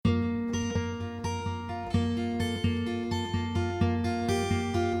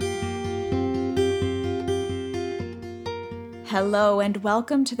Hello and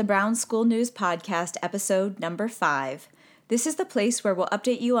welcome to the Brown School News Podcast, episode number 5. This is the place where we'll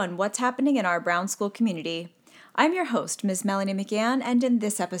update you on what's happening in our Brown School community. I'm your host, Ms. Melanie McGann, and in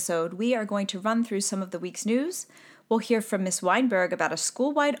this episode, we are going to run through some of the week's news. We'll hear from Ms. Weinberg about a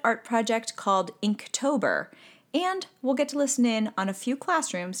school-wide art project called Inktober, and we'll get to listen in on a few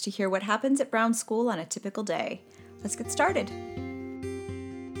classrooms to hear what happens at Brown School on a typical day. Let's get started.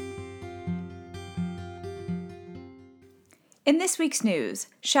 In this week's news,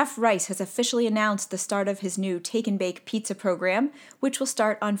 Chef Rice has officially announced the start of his new Take and Bake pizza program, which will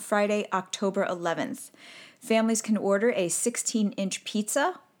start on Friday, October 11th. Families can order a 16-inch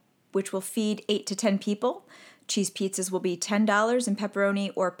pizza, which will feed 8 to 10 people. Cheese pizzas will be $10 and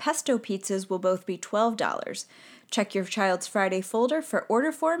pepperoni or pesto pizzas will both be $12. Check your child's Friday folder for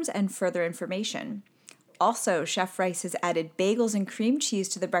order forms and further information. Also, Chef Rice has added bagels and cream cheese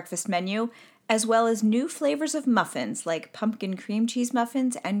to the breakfast menu, as well as new flavors of muffins like pumpkin cream cheese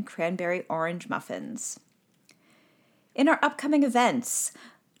muffins and cranberry orange muffins. In our upcoming events,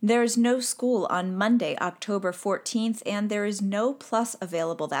 there is no school on Monday, October 14th, and there is no Plus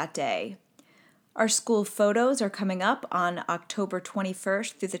available that day. Our school photos are coming up on October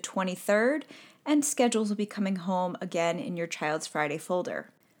 21st through the 23rd, and schedules will be coming home again in your child's Friday folder.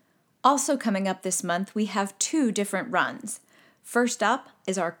 Also coming up this month, we have 2 different runs. First up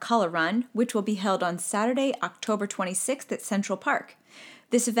is our Color Run, which will be held on Saturday, October 26th at Central Park.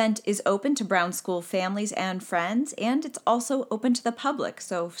 This event is open to Brown School families and friends, and it's also open to the public,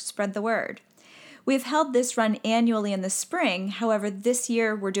 so spread the word. We've held this run annually in the spring. However, this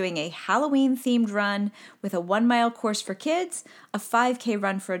year we're doing a Halloween-themed run with a 1-mile course for kids, a 5K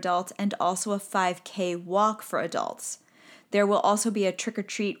run for adults, and also a 5K walk for adults. There will also be a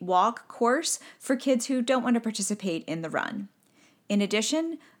trick-or-treat walk course for kids who don't want to participate in the run. In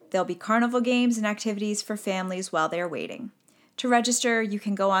addition, there'll be carnival games and activities for families while they're waiting. To register, you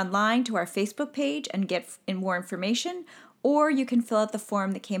can go online to our Facebook page and get more information, or you can fill out the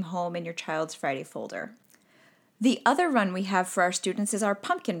form that came home in your child's Friday folder. The other run we have for our students is our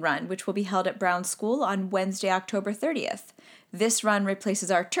Pumpkin Run, which will be held at Brown School on Wednesday, October 30th. This run replaces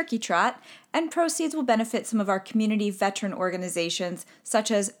our Turkey Trot, and proceeds will benefit some of our community veteran organizations,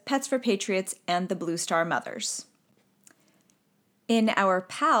 such as Pets for Patriots and the Blue Star Mothers. In our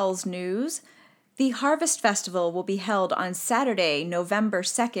PALS news, the Harvest Festival will be held on Saturday, November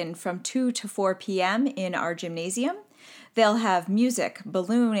 2nd from 2 to 4 p.m. in our gymnasium. They'll have music,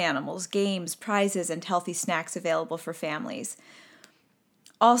 balloon animals, games, prizes, and healthy snacks available for families.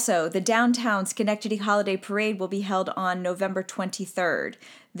 Also, the Downtown Schenectady Holiday Parade will be held on November 23rd.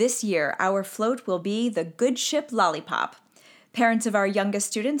 This year, our float will be the Good Ship Lollipop. Parents of our youngest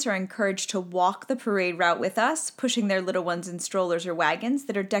students are encouraged to walk the parade route with us, pushing their little ones in strollers or wagons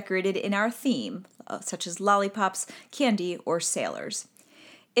that are decorated in our theme, such as lollipops, candy, or sailors.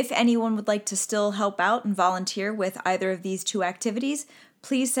 If anyone would like to still help out and volunteer with either of these 2 activities,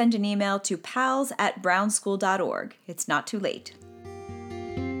 please send an email to pals@brownschool.org. It's not too late.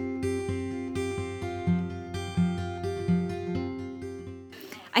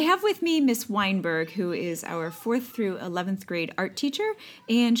 I have with me Miss Weinberg, who is our 4th through 11th grade art teacher,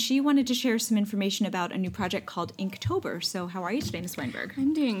 and she wanted to share some information about a new project called Inktober. So how are you today, Miss Weinberg?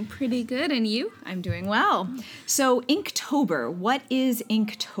 I'm doing pretty good, and you? I'm doing well. So Inktober, what is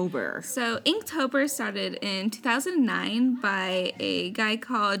Inktober? So Inktober started in 2009 by a guy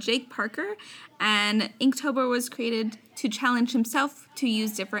called Jake Parker, and Inktober was created to challenge himself to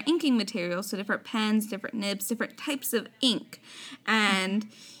use different inking materials, so different pens, different nibs, different types of ink. And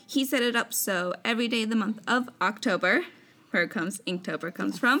he set it up so every day of the month of October, where Inktober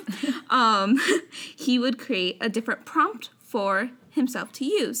comes from, he would create a different prompt for himself to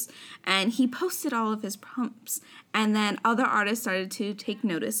use. And he posted all of his prompts. And then other artists started to take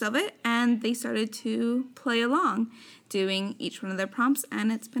notice of it, and they started to play along, doing each one of their prompts, and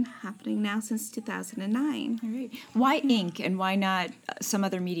it's been happening now since 2009. All right. Why ink, and why not some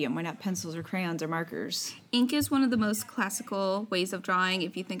other medium? Why not pencils or crayons or markers? Ink is one of the most classical ways of drawing.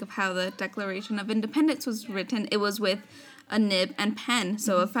 If you think of how the Declaration of Independence was written, it was with a nib and pen,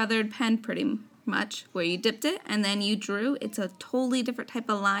 so a feathered pen pretty much, where you dipped it and then you drew. It's a totally different type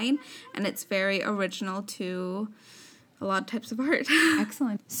of line, and it's very original to a lot of types of art.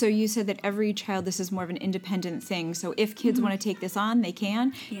 Excellent. So you said that every child, this is more of an independent thing. So if kids want to take this on, they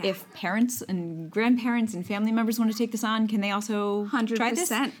can. Yeah. If parents and grandparents and family members want to take this on, can they also 100%. try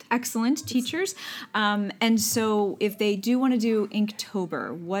this? Excellent. Teachers. And so if they do want to do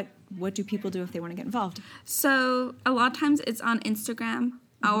Inktober, what do people do if they want to get involved? So a lot of times it's on Instagram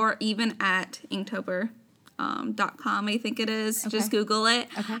or even at Inktober.com, I think it is. Okay. Just Google it.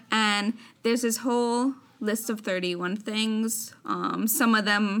 Okay. And there's this whole list of 31 things. Some of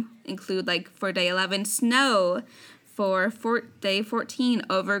them include, like, for day 11, snow. For day 14,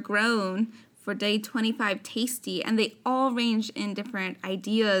 overgrown. For day 25, tasty. And they all range in different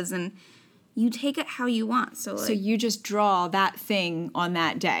ideas, and you take it how you want. So you just draw that thing on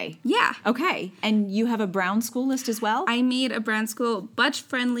that day? Yeah. Okay. And you have a Brown School list as well? I made a Brown School much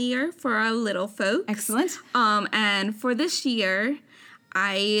friendlier for our little folks. Excellent. And for this year,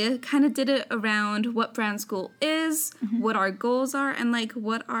 I kind of did it around what Brown School is, what our goals are, and, like,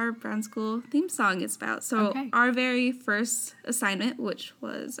 what our Brown School theme song is about. So our very first assignment, which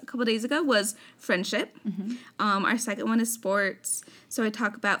was a couple days ago, was friendship. Our second one is sports. So I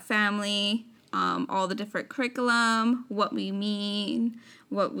talk about family, all the different curriculum, what we mean,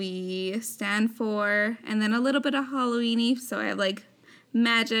 what we stand for, and then a little bit of Halloween-y. So I have, like,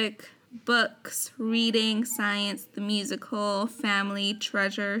 magic, books, reading, science, the musical, family,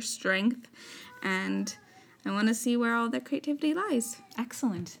 treasure, strength, and I want to see where all their creativity lies.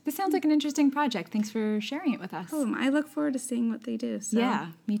 Excellent. This sounds like an interesting project. Thanks for sharing it with us. Oh, I look forward to seeing what they do. So.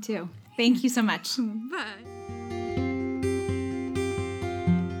 Yeah, me too. Thank you so much. Bye.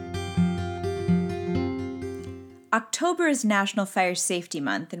 October is National Fire Safety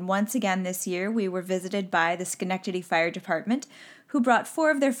Month, and once again this year we were visited by the Schenectady Fire Department, who brought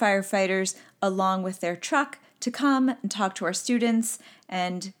 4 of their firefighters along with their truck to come and talk to our students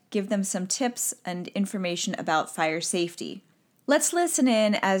and give them some tips and information about fire safety. Let's listen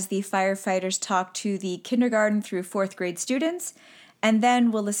in as the firefighters talk to the kindergarten through 4th grade students, and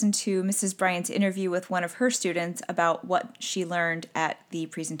then we'll listen to Mrs. Bryant's interview with one of her students about what she learned at the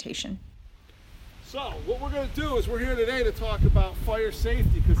presentation. So, what we're going to do is we're here today to talk about fire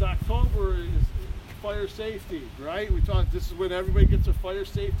safety, because October is fire safety, right? This is when everybody gets their fire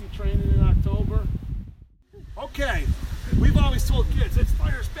safety training in October. Okay, we've always told kids,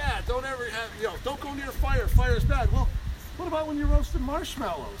 fire's bad. Don't ever have, don't go near fire. Fire's bad. Well, what about when you're roasting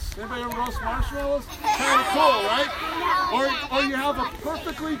marshmallows? Anybody ever roast marshmallows? Kind of cool, right? Or you have a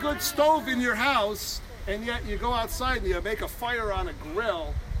perfectly good stove in your house, and yet you go outside and you make a fire on a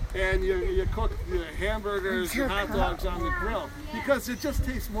grill, and you cook hamburgers and hot dogs on the grill, because it just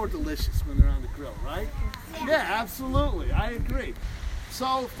tastes more delicious when they're on the grill, right? Yeah, absolutely. I agree.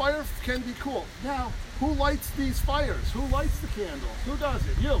 So fire can be cool. Now, who lights these fires? Who lights the candles? Who does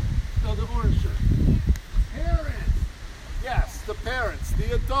it? You. No, the orange shirt. Parents. Yes, the parents,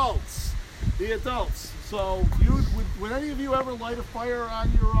 the adults. The adults. So would any of you ever light a fire on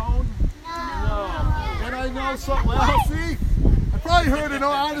your own? No. And I know some, well, see? Probably heard an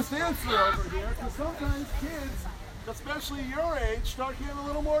honest answer over here, because sometimes kids, especially your age, start getting a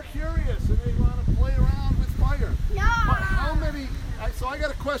little more curious and they want to play around with fire. No! But so I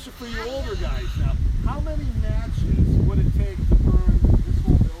got a question for you older guys now. How many matches would it take to burn this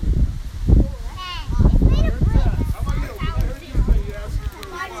whole building down? How about you? I heard you say yes.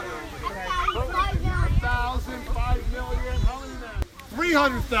 1,000, 5 million, how many matches?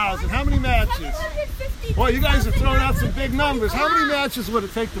 300,000, how many matches? Well, you guys are throwing out some big numbers. How many matches would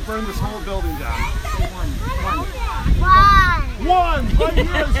it take to burn this whole building down? One! Right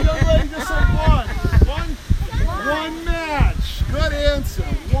here, this young lady just said one. One match. Good answer.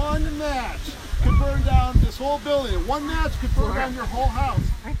 One match could burn down this whole building. One match could burn down your whole house.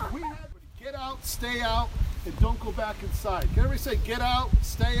 We had get out, stay out, and don't go back inside. Can everybody say get out,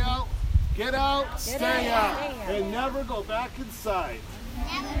 stay out? Get out, stay out, and never go back inside.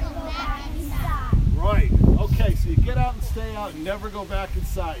 Never go back inside. Right. Okay, so you get out and stay out and never go back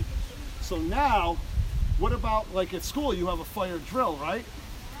inside. So now, what about, like at school, you have a fire drill, right?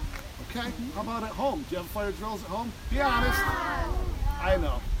 Okay. How about at home? Do you have fire drills at home? Be honest. I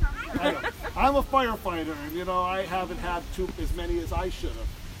know. I'm a firefighter, and I haven't had as many as I should have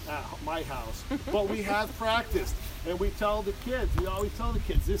at my house. But we have practiced. And we tell the kids, we always tell the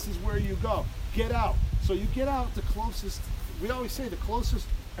kids, this is where you go. Get out. So you get out the closest, we always say the closest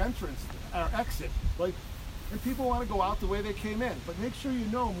entrance or exit. And people want to go out the way they came in. But make sure you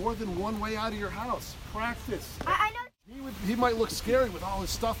know more than one way out of your house. Practice. I know. He might look scary with all his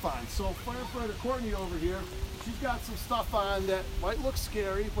stuff on. So firefighter Courtney over here, she's got some stuff on that might look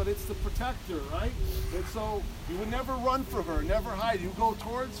scary, but it's to protect her, right? And so you would never run from her, never hide. You go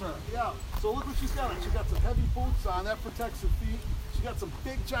towards her. Yeah. So look what she's got on. She's got some heavy boots on. That protects her feet. She's got some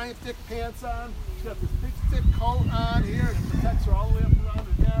big, giant, thick pants on. She's got this big, thick coat on here, and it protects her all the way up around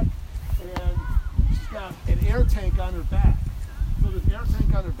her neck. And she's got an air tank on her back. So the air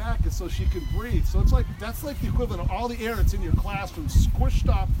tank on her back is so she can breathe. So that's like the equivalent of all the air that's in your classroom squished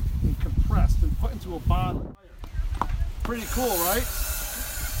up and compressed and put into a bottle. Pretty cool, right?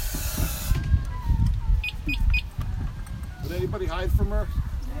 Would anybody hide from her?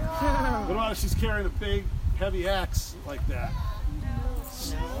 No. What about if she's carrying a big, heavy axe like that?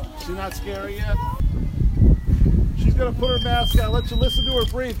 She's not scary yet? She's gonna put her mask on, let you listen to her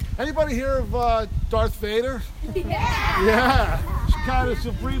breathe. Anybody hear of Darth Vader? Yeah.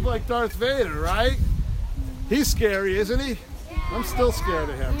 She'll breathe like Darth Vader, right? He's scary, isn't he? I'm still scared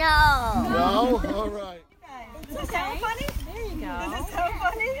of him. No. No? All right. Is this so funny? There you go. This is so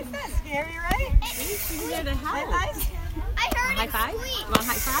funny. It's not scary, right? You're the High help. five. I heard high five. squeak. Want a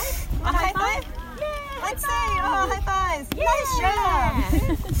high five? A high five? Yeah. Let's say, high fives. Nice job.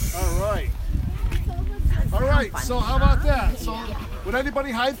 All right. All right, so how about that? So, would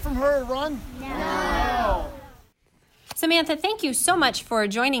anybody hide from her or run? No. Samantha, thank you so much for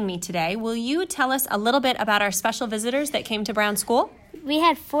joining me today. Will you tell us a little bit about our special visitors that came to Brown School? We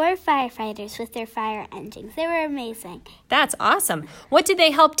had 4 firefighters with their fire engines. They were amazing. That's awesome. What did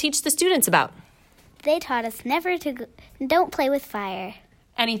they help teach the students about? They taught us don't play with fire.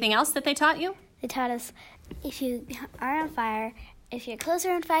 Anything else that they taught you? They taught us if you are on fire, if your clothes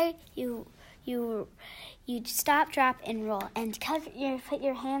are on fire, you stop, drop, and roll, and put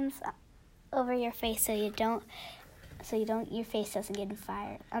your hands over your face so your face doesn't get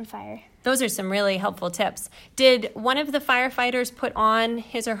on fire. Those are some really helpful tips. Did one of the firefighters put on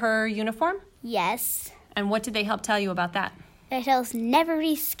his or her uniform? Yes. And what did they help tell you about that? They tell us never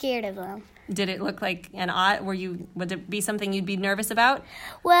be scared of them. Did it look like an odd? Would it be something you'd be nervous about?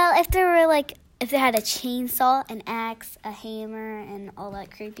 Well, if they had a chainsaw, an axe, a hammer, and all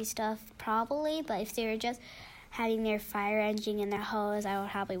that creepy stuff, probably. But if they were just having their fire engine and their hose, I would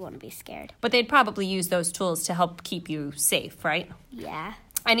probably want to be scared. But they'd probably use those tools to help keep you safe, right? Yeah.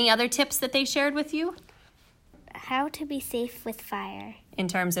 Any other tips that they shared with you? How to be safe with fire. In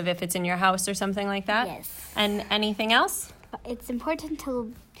terms of if it's in your house or something like that? Yes. And anything else? It's important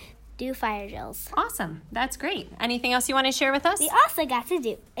to do fire drills. Awesome. That's great. Anything else you want to share with us? We also got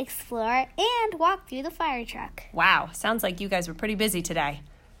to explore and walk through the fire truck. Wow. Sounds like you guys were pretty busy today.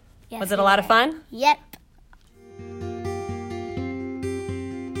 Yes, Was it a lot of fun? Yep.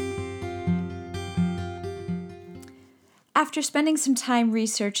 After spending some time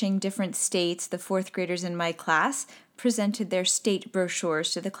researching different states, the 4th graders in my class presented their state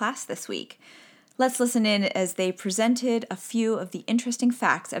brochures to the class this week. Let's listen in as they presented a few of the interesting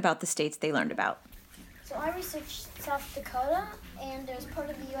facts about the states they learned about. So I researched South Dakota, and it was part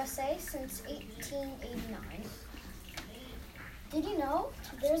of the USA since 1889. Did you know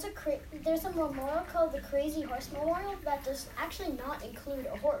there's a memorial called the Crazy Horse Memorial that does actually not include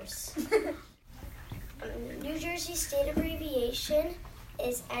a horse? New Jersey state abbreviation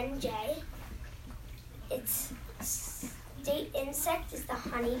is NJ. Its state insect is the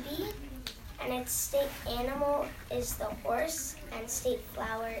honeybee, and its state animal is the horse, and state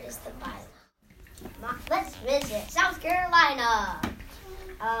flower is the violet. Let's visit South Carolina.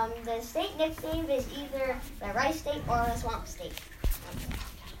 The state nickname is either the Rice State or the Swamp State.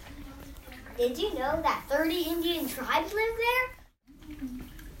 Did you know that 30 Indian tribes live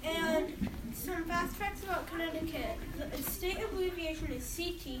there? And some fast facts about Connecticut. Its state abbreviation is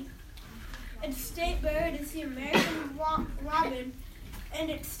CT. Its state bird is the American robin, and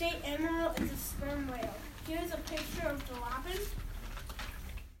its state animal is a sperm whale. Here's a picture of the robin.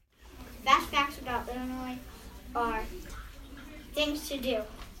 Fast facts about Illinois are things to do.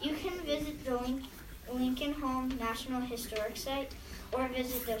 You can visit the Lincoln Home National Historic Site or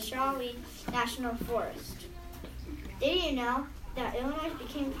visit the Shawnee National Forest. Did you know that Illinois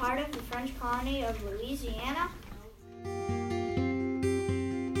became part of the French colony of Louisiana?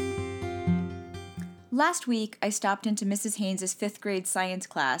 Last week, I stopped into Mrs. Haynes' 5th grade science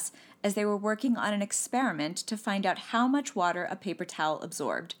class as they were working on an experiment to find out how much water a paper towel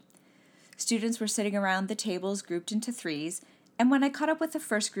absorbed. Students were sitting around the tables grouped into threes, and when I caught up with the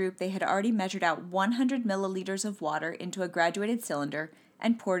first group, they had already measured out 100 milliliters of water into a graduated cylinder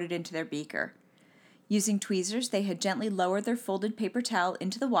and poured it into their beaker. Using tweezers, they had gently lowered their folded paper towel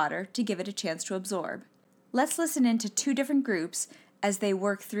into the water to give it a chance to absorb. Let's listen in to 2 different groups as they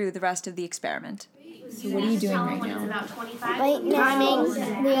work through the rest of the experiment. So what are you doing right now? Right now,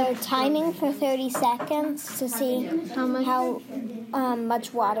 we are timing for 30 seconds to see how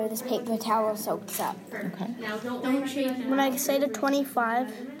much water this paper towel soaks up. Okay. When I say to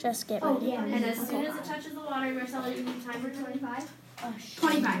 25, just get ready. And as soon as it touches the water, Marcella, you can time for 25.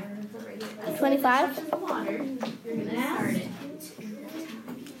 25. 25? The water, you're going to start it.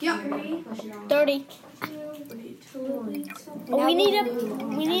 Yep. 30. We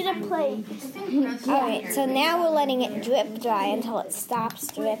need a plate. Alright, so now we're letting it drip dry until it stops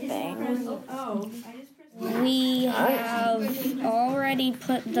dripping. We have already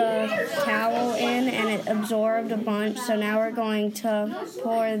put the towel in and it absorbed a bunch, so now we're going to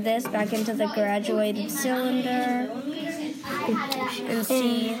pour this back into the graduated cylinder and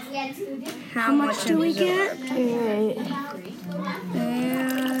see how much do we get.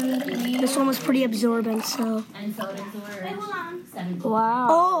 And this one was pretty absorbent, so. Wow.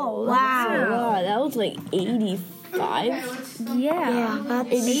 Oh, wow. That was like 85. Yeah,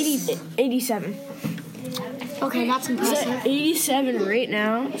 that's 87. Okay, that's impressive. 87 right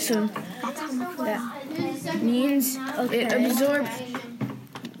now, so that means it absorbed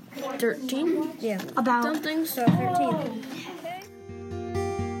 13. Yeah, about something, so 13.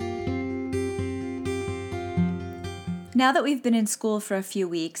 Now that we've been in school for a few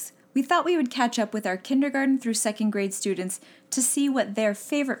weeks, we thought we would catch up with our kindergarten through second grade students to see what their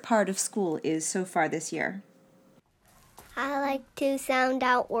favorite part of school is so far this year. I like to sound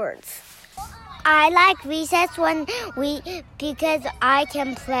out words. I like recess because I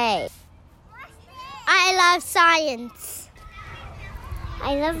can play. I love science.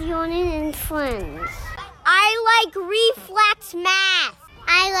 I love yawning and friends. I like reflex math.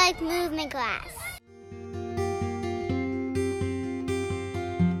 I like movement class.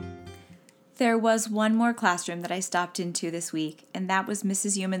 There was one more classroom that I stopped into this week, and that was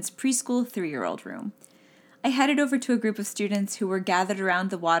Mrs. Human's preschool 3-year-old room. I headed over to a group of students who were gathered around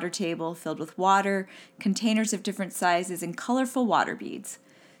the water table filled with water, containers of different sizes, and colorful water beads.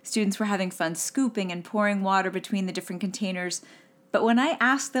 Students were having fun scooping and pouring water between the different containers, but when I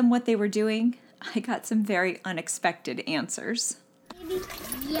asked them what they were doing, I got some very unexpected answers.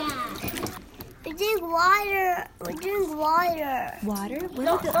 Yeah. We drink water. Water?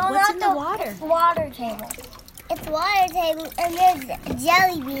 What's in the water? Water table. It's water table, and there's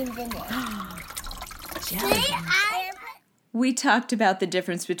jelly beans in it. We talked about the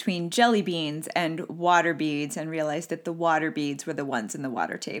difference between jelly beans and water beads and realized that the water beads were the ones in the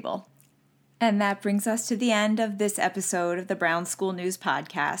water table. And that brings us to the end of this episode of the Brown School News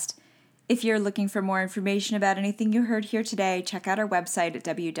Podcast. If you're looking for more information about anything you heard here today, check out our website at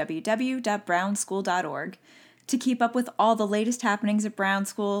www.brownschool.org. To keep up with all the latest happenings at Brown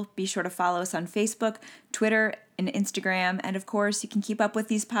School, be sure to follow us on Facebook, Twitter, and Instagram. And of course, you can keep up with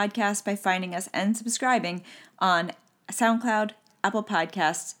these podcasts by finding us and subscribing on SoundCloud, Apple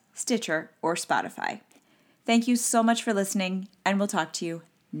Podcasts, Stitcher, or Spotify. Thank you so much for listening, and we'll talk to you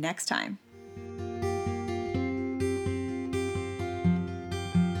next time.